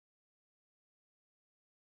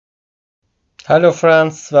Hello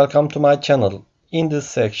friends, welcome to my channel. In this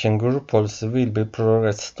section, group policy will be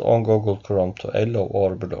progressed on Google Chrome to allow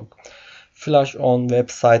or block flash on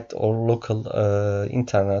website or local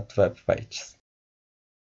internet web pages.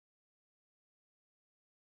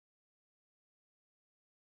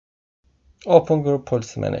 Open Group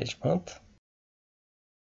Policy Management.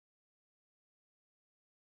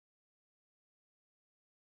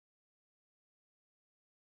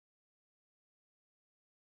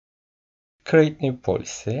 Create new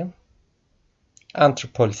policy. Enter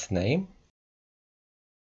policy name.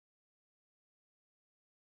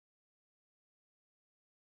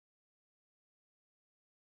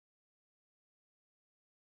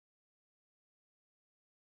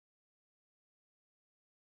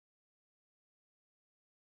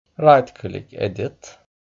 Right click Edit.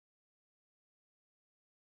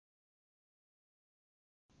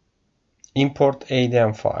 Import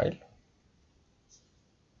ADM file.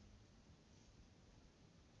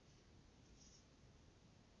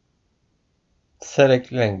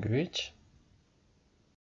 Select language.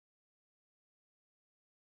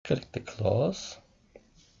 Click the close.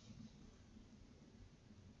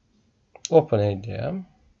 Open ADM.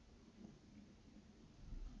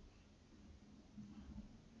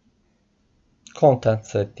 Content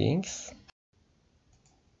settings.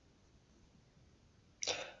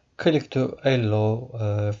 Click to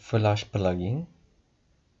allow Flash plugin.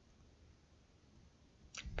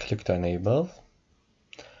 Click to enable.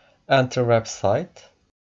 Enter website.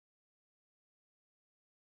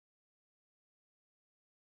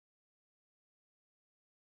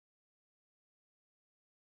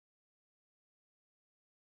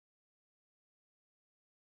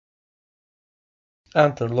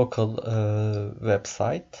 Enter local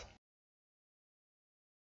website.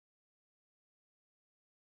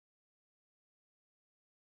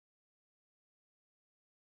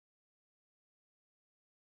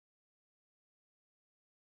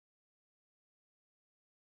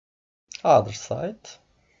 Other site.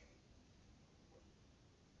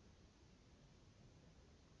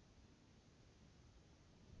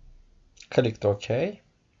 Click to OK.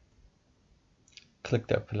 Click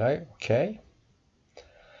to apply. OK.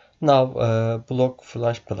 Now block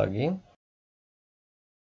Flash plugin.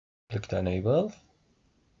 Click to enable.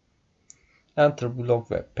 Enter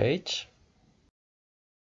block web page.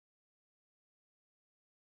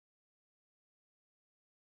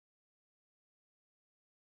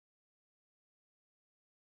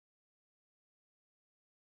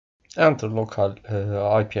 Enter local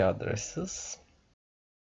IP addresses.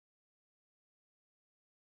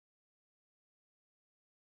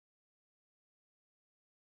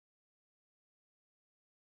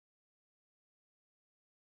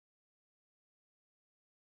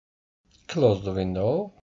 Close the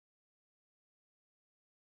window.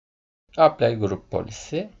 Apply group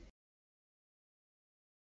policy.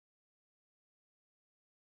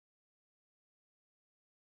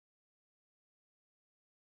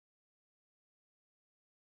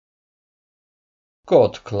 Go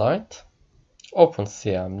to client. Open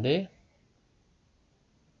CMD.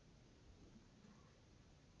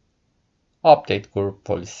 Update group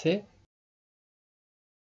policy.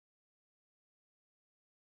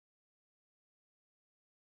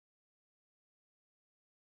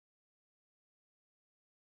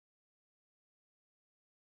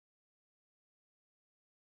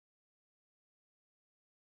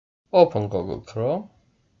 Open Google Chrome.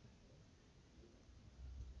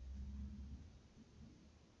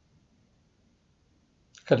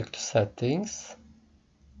 Click to settings.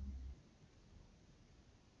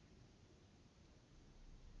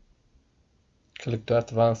 Click to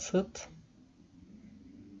advanced.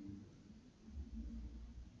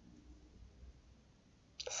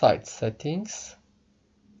 Site settings.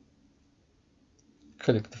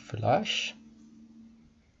 Click to flash.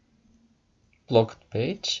 Blocked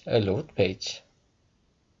page, allowed page.